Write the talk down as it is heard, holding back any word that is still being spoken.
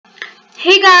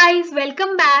Hey guys,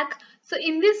 welcome back. So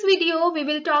in this video, we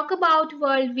will talk about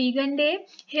World Vegan Day.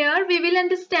 Here we will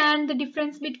understand the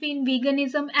difference between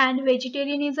veganism and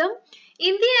vegetarianism.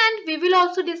 In the end, we will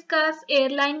also discuss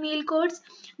airline meal codes.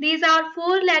 These are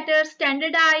four-letter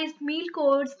standardized meal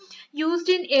codes used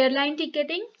in airline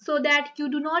ticketing so that you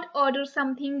do not order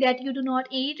something that you do not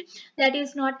eat, that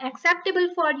is not acceptable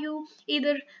for you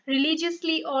either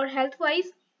religiously or health-wise.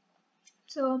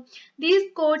 So these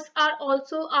codes are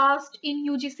also asked in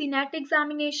UGC NET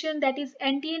examination, that is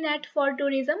NT-NET for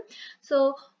tourism.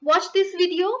 So watch this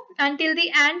video until the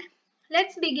end.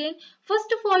 Let's begin.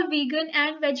 First of all, vegan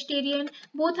and vegetarian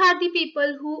both are the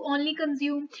people who only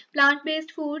consume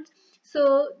plant-based foods.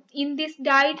 So in this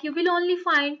diet, you will only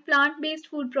find plant-based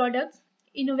food products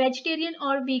in a vegetarian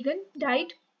or vegan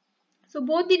diet. So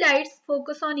both the diets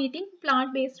focus on eating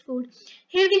plant-based food.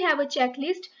 Here we have a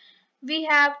checklist. We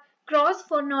have cross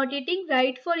for not eating,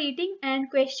 right for eating, and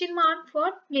question mark for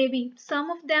maybe. Some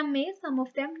of them may, some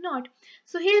of them not.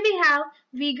 So here we have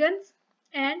vegans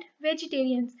and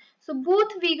vegetarians. So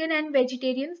both vegan and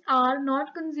vegetarians are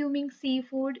not consuming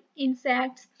seafood,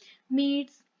 insects,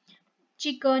 meats,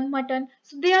 chicken, mutton.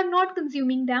 So they are not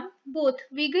consuming them. Both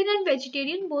vegan and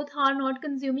vegetarian both are not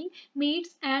consuming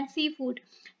meats and seafood.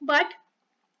 But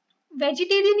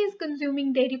vegetarian is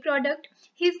consuming dairy product,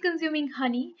 he is consuming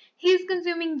honey, he is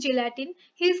consuming gelatin,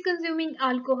 he is consuming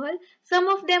alcohol. Some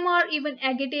of them are even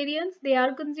eggetarians, they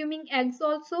are consuming eggs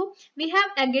also. We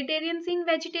have eggetarians in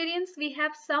vegetarians, we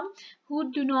have some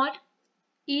who do not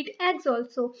eat eggs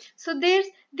also. So this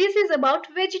is about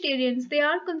vegetarians. They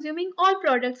are consuming all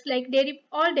products like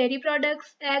all dairy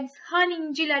products, eggs,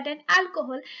 honey, gelatin,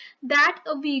 alcohol, that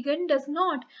a vegan does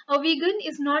not. A vegan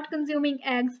is not consuming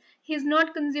eggs, he's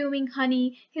not consuming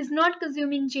honey, he's not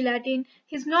consuming gelatin,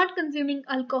 he's not consuming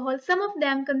alcohol. Some of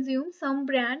them consume some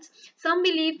brands. Some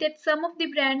believe that some of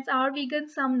the brands are vegan,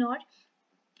 some not.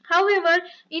 However,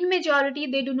 in majority,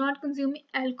 they do not consume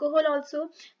alcohol also.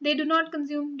 They do not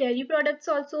consume dairy products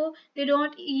also. They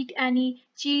don't eat any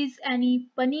cheese, any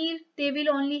paneer. They will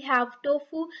only have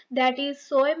tofu, that is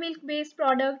soy milk based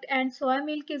product, and soy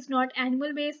milk is not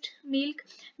animal based milk,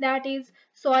 that is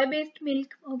soy based milk.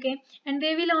 Okay, and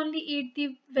they will only eat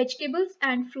the vegetables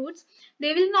and fruits.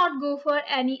 They will not go for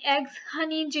any eggs,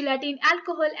 honey, gelatin,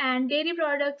 alcohol, and dairy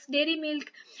products, dairy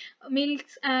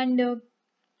milks, and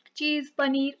cheese,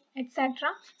 paneer, etc.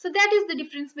 So that is the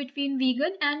difference between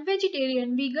vegan and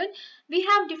vegetarian. Vegan, we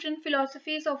have different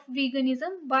philosophies of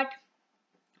veganism, but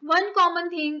one common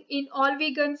thing in all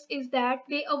vegans is that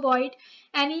they avoid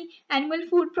any animal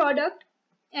food product,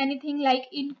 anything like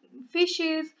in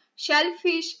fishes,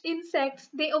 shellfish, insects.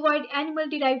 They avoid animal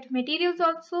derived materials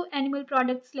also, animal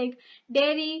products like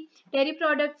dairy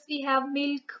products. We have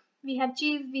milk, we have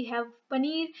cheese, we have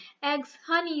paneer, eggs,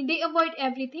 honey. They avoid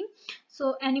everything.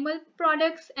 So animal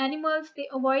products, animals, they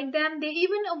avoid them. They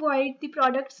even avoid the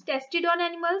products tested on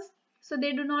animals, so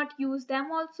they do not use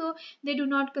them also. They do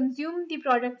not consume the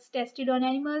products tested on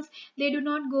animals. They do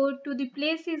not go to the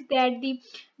places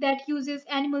that uses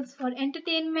animals for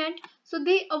entertainment. So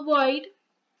they avoid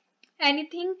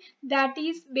anything that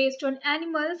is based on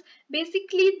animals.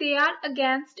 Basically they are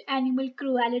against animal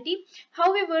cruelty.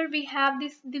 However, we have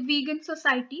the vegan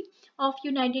society of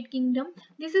United Kingdom.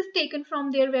 This is taken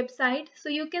from their website, so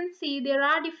you can see there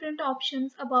are different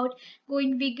options about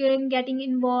going vegan, getting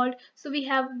involved. So we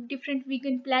have different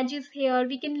vegan pledges here.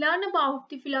 We can learn about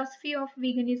the philosophy of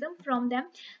veganism from them.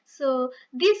 So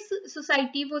this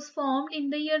society was formed in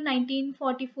the year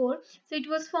 1944. So it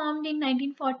was formed in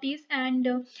 1940s, and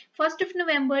 1st of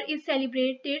November is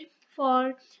celebrated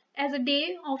for as a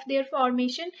day of their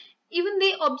formation. Even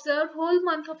they observe whole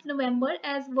month of November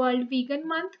as World Vegan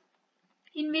Month,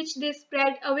 in which they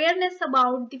spread awareness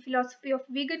about the philosophy of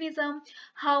veganism,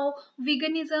 how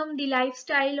veganism, the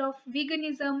lifestyle of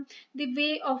veganism, the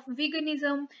way of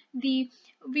veganism, the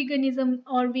veganism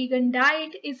or vegan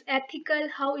diet is ethical,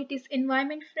 how it is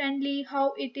environment friendly,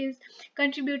 how it is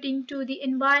contributing to the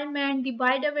environment, the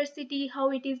biodiversity, how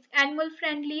it is animal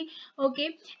friendly.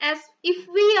 Okay, as if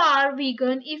we are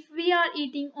vegan, if we are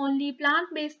eating only plant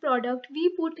based product,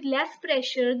 we put less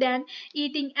pressure than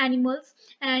eating animals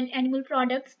and animal products.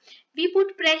 We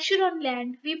put pressure on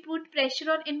land, we put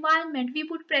pressure on environment, we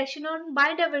put pressure on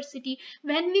biodiversity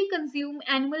when we consume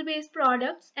animal based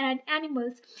products and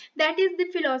animals. That is the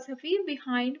philosophy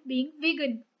behind being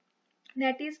vegan.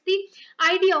 That is the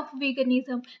idea of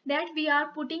veganism, that we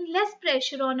are putting less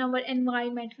pressure on our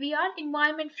environment. We are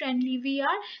environment friendly, we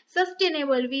are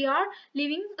sustainable, we are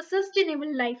living a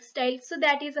sustainable lifestyle. So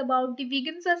that is about the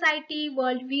vegan society,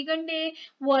 World Vegan Day,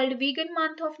 World Vegan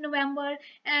Month of November,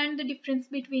 and the difference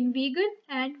between vegan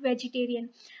and vegetarian.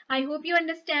 I hope you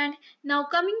understand. Now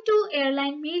coming to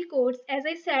airline meal codes, as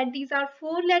I said, these are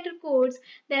four-letter codes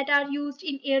that are used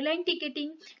in airline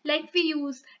ticketing, like we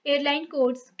use airline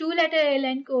codes, two-letter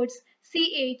airline codes,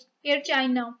 CH, Air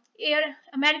China, Air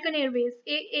American Airways,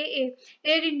 AAA,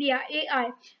 Air India,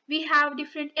 AI. We have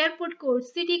different airport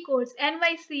codes, city codes,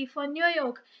 NYC for New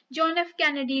York, John F.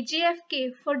 Kennedy,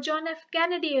 JFK for John F.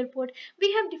 Kennedy Airport.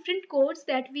 We have different codes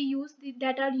that we use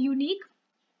that are unique,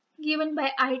 given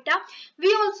by ITA.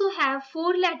 We also have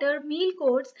four-letter meal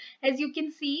codes, as you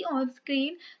can see on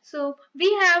screen. So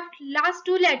we have last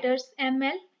two letters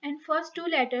ML and first two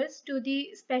letters to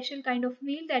the special kind of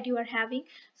meal that you are having.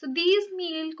 So these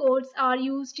meal codes are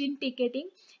used in ticketing,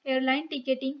 airline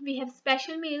ticketing. We have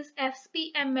special meals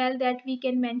FSPML that we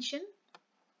can mention.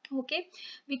 Okay,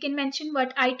 we can mention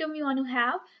what item you want to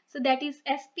have. So that is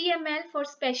SPML for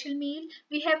special meal.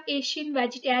 We have Asian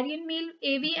vegetarian meal,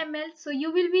 AVML. So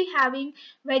you will be having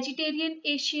vegetarian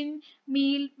Asian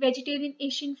meal, vegetarian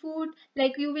Asian food.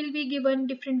 Like you will be given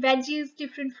different veggies,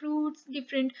 different fruits,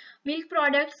 different milk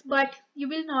products, but you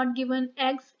will not given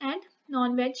eggs and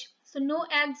non-veg. So no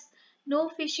eggs, no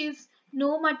fishes,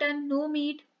 no mutton, no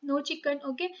meat, no chicken.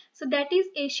 Okay, so that is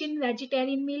Asian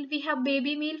vegetarian meal. We have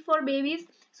baby meal for babies,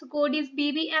 so code is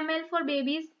BBML for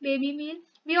babies, baby meal.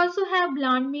 We also have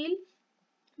bland meal,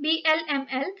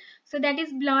 BLML. So that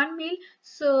is bland meal.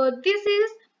 So this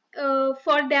is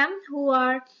for them who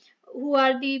are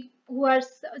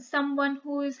someone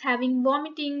who is having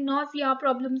vomiting, nausea,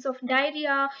 problems of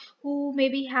diarrhea, who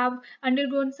maybe have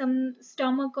undergone some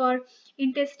stomach or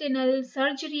intestinal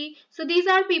surgery. So these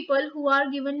are people who are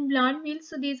given bland meals.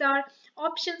 So these are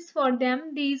options for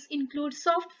them. These include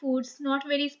soft foods, not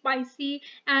very spicy,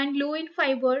 and low in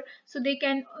fiber, so they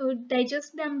can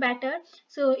digest them better.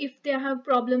 So if they have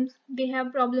problems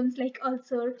like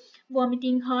ulcer,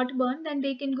 vomiting, heartburn, then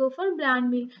they can go for bland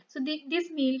meal. So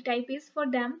this meal type is for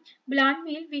them. Bland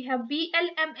meal, we have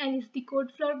BLML is the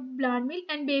code for bland meal,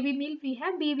 and baby meal we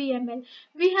have BBML.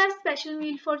 We have special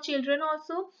meal for children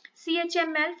also,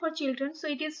 CHML for children. So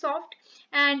it is soft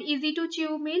and easy to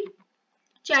chew meal.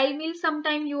 Child meal,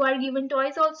 sometime you are given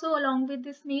toys also along with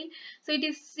this meal. So it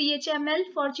is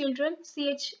CHML for children,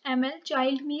 CHML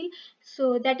child meal.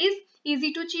 So that is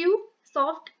easy to chew,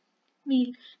 soft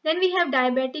meal. Then we have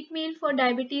diabetic meal for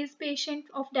diabetes patient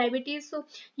of diabetes. So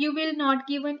you will not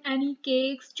given any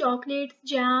cakes, chocolates,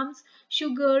 jams,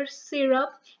 sugar, syrup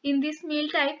in this meal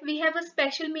type. We have a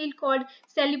special meal called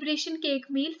celebration cake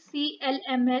meal,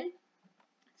 CLML,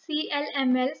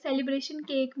 celebration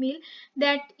cake meal,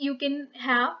 that you can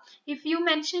have if you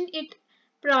mention it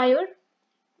prior.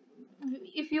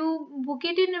 If you book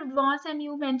it in advance and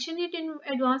you mention it in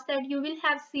advance that you will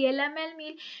have CLML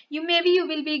meal, you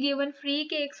will be given free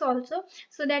cakes also.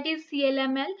 So that is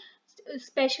CLML,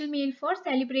 special meal for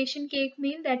celebration cake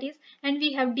meal, that is. And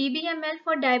we have DBML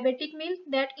for diabetic meal,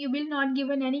 that you will not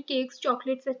given any cakes,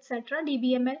 chocolates, etc.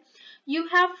 DBML. You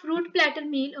have fruit platter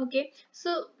meal. Okay,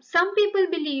 so some people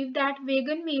believe that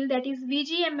vegan meal, that is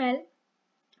VGML,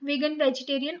 vegan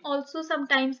vegetarian, also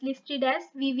sometimes listed as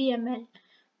VVML.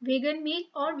 Vegan meal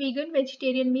or vegan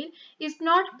vegetarian meal is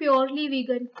not purely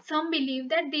vegan. Some believe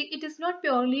that it is not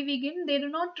purely vegan. They do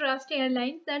not trust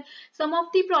airlines that some of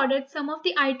the products, some of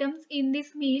the items in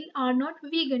this meal are not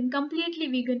vegan, completely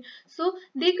vegan. So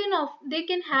they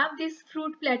can have this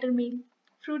fruit platter meal,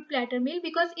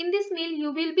 because in this meal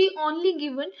you will be only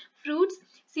given fruits,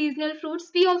 seasonal fruits.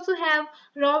 We also have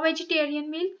raw vegetarian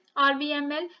meal,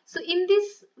 RVML. So in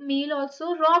this meal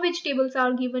also raw vegetables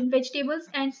are given, vegetables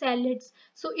and salads.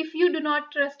 So if you do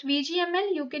not trust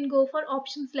VGML, you can go for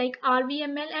options like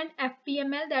RVML and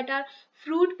FPML, that are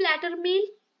fruit platter meal,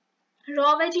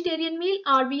 raw vegetarian meal,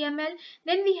 RVML.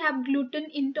 Then we have gluten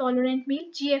intolerant meal,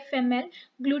 GFML,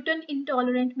 gluten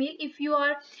intolerant meal. If you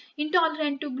are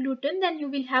intolerant to gluten, then you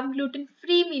will have gluten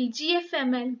free meal,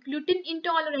 GFML, gluten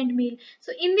intolerant meal.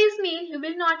 So in this meal you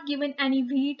will not given any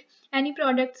wheat, any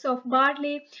products of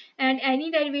barley, and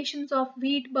any derivations of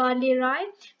wheat, barley, rye.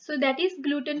 So that is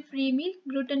gluten free meal,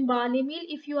 gluten barley meal.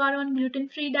 If you are on gluten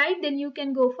free diet, then you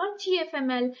can go for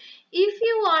GFML. If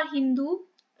you are Hindu,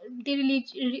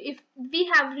 if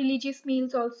we have religious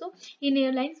meals also in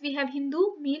airlines, we have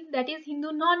Hindu meal, that is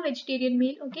Hindu non-vegetarian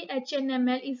meal. Okay,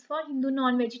 HNML is for Hindu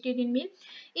non-vegetarian meal.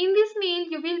 In this meal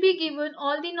you will be given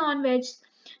all the non-veg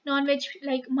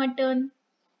like mutton,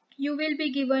 You will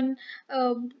be given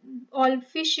uh, all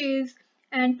fishes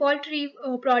and poultry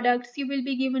products. You will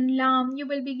be given lamb, you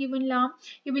will be given lamb,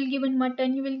 you will given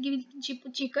mutton, you will give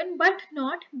chicken, but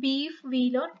not beef,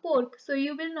 veal or pork. So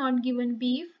you will not given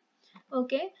beef,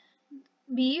 okay,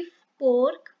 beef,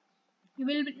 pork. You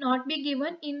will not be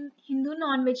given in Hindu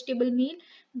non-vegetable meal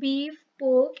beef,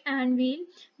 pork and veal,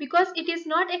 because it is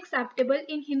not acceptable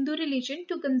in Hindu religion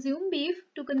to consume beef,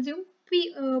 to consume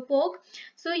pork.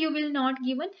 So you will not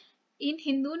given in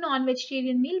Hindu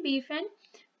non-vegetarian meal beef and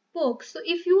pork. So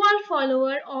if you are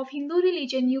follower of Hindu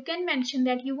religion, you can mention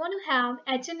that you want to have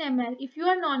HNML. If you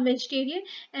are non-vegetarian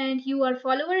and you are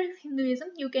follower of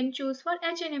Hinduism, you can choose for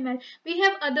HNML. We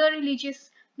have other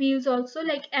religious meals also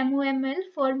like MOML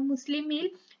for Muslim meal.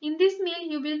 In this meal,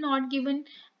 you will not given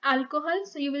alcohol,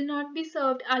 so you will not be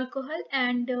served alcohol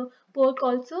and pork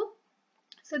also.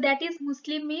 So that is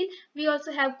Muslim meal. We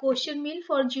also have kosher meal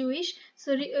for Jewish.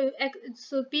 So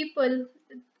so people,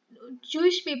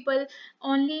 Jewish people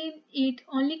only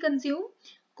consume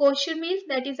kosher meals,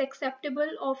 that is acceptable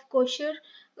of kosher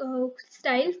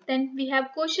styles. Then we have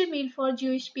kosher meal for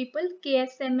Jewish people,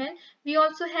 KSML. We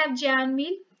also have Jan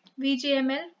meal,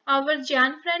 VJML. Our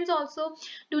Jan friends also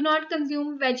do not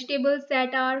consume vegetables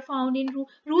that are found in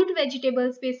root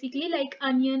vegetables, basically like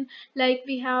onion, like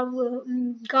we have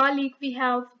garlic, we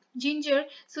have ginger.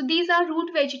 So these are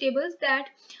root vegetables that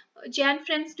Jan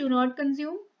friends do not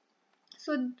consume.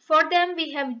 So for them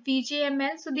we have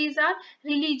VJML. So these are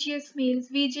religious meals: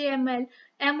 VJML,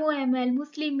 MOML,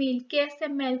 Muslim meal,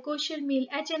 KSML, kosher meal,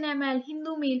 HNML,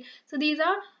 Hindu meal. So these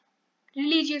are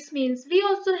religious meals. We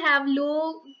also have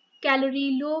low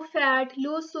calorie, low fat,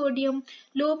 low sodium,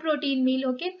 low protein meal.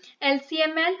 Okay,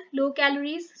 LCML, low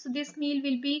calories. So this meal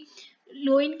will be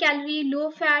low in calorie, low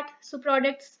fat. So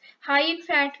products high in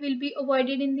fat will be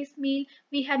avoided in this meal.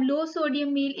 We have low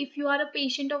sodium meal. If you are a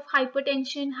patient of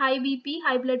hypertension, high BP,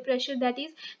 high blood pressure, that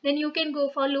is, then you can go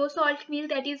for low salt meal,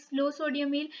 that is low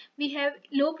sodium meal. We have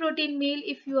low protein meal.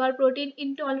 If you are protein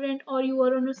intolerant or you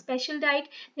are on a special diet,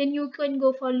 then you can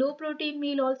go for low protein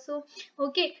meal also.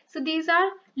 Okay, so these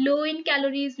are low in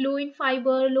calories, low in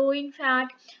fiber, low in fat,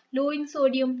 low in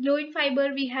sodium, low in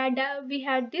fiber. We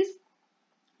had this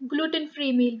gluten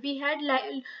free meal, we had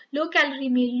low calorie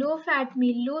meal, low fat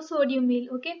meal, low sodium meal.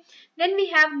 Okay, then we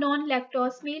have non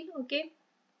lactose meal. Okay,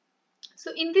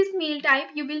 so in this meal type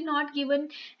you will not given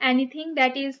anything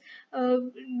that is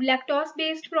lactose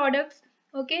based products.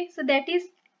 Okay, so that is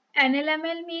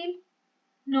NLML meal,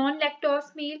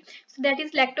 non-lactose meal. So that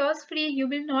is lactose free. You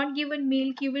will not given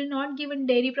milk, you will not given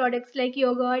dairy products like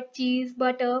yogurt, cheese,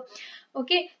 butter.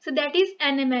 Okay, so that is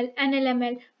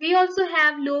NLML. We also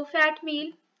have low fat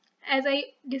meal. As I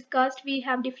discussed, we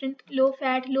have different low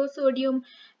fat, low sodium,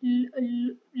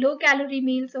 low calorie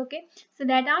meals. Okay, so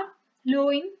that are low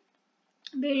in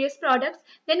various products.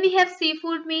 Then we have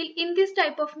seafood meal. In this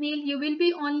type of meal you will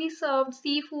be only served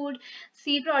seafood,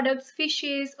 sea products,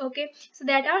 fishes. Okay, so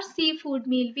that are seafood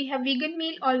meal. We have vegan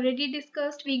meal, already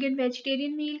discussed, vegan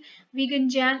vegetarian meal,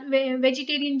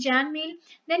 vegetarian jan meal.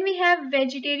 Then we have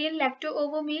vegetarian lacto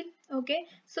ovo meal. Okay,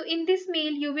 so in this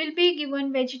meal you will be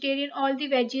given vegetarian, all the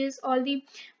veggies, all the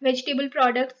vegetable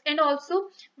products, and also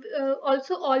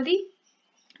all the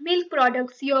milk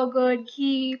products, yogurt,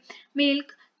 ghee,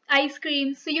 milk, ice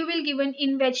cream. So you will given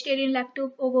in vegetarian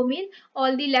lacto ovo meal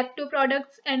all the lacto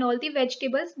products and all the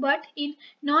vegetables, but in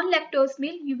non-lactose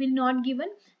meal you will not given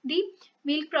the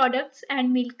milk products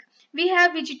and milk. We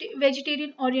have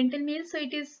vegetarian oriental meal, so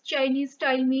it is Chinese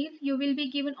style meal. You will be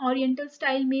given oriental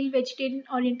style meal, vegetarian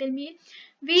oriental meal.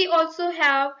 We also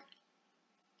have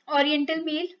Oriental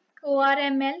meal,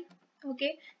 ORML.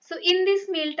 Okay, so in this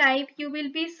meal type you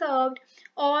will be served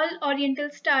all Oriental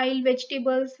style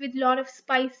vegetables with lot of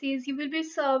spices. You will be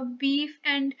served beef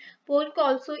and pork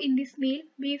also in this meal.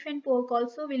 Beef and pork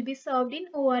also will be served in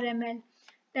ORML.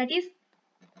 That is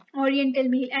Oriental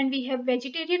meal. And we have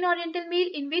vegetarian Oriental meal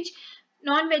in which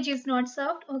non-veg is not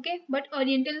served. Okay, but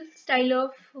Oriental style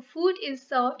of food is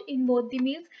served in both the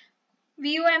meals.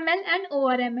 VOML and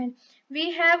ORML.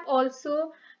 We have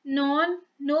also no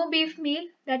beef meal,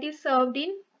 that is served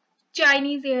in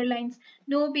Chinese Airlines.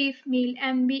 No beef meal,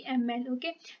 MBML.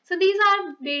 Okay, so these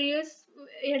are various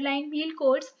airline meal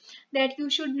codes that you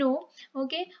should know.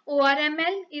 Okay,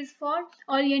 ORML is for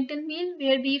Oriental meal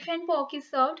where beef and pork is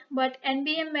served, but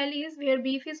NBML is where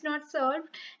beef is not served,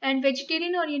 and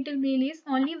vegetarian Oriental meal is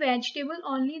only vegetable,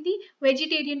 only the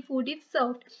vegetarian food is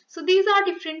served. So these are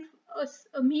different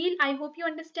meal. I hope you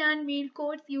understand meal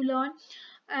codes you learn,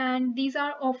 and these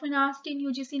are often asked in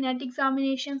UGC net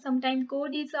examination. Sometimes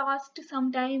code is asked,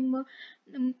 sometimes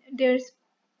there's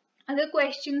other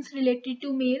questions related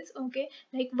to meals, okay,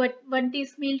 like what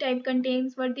this meal type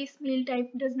contains, what this meal type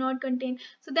does not contain.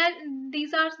 So that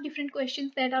these are different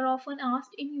questions that are often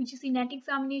asked in UGC net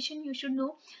examination, you should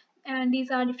know. And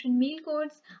these are different meal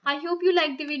codes. I hope you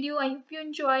liked the video, I hope you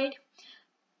enjoyed,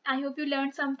 I hope you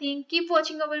learned something. Keep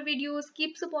watching our videos,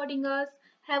 keep supporting us.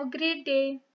 Have a great day.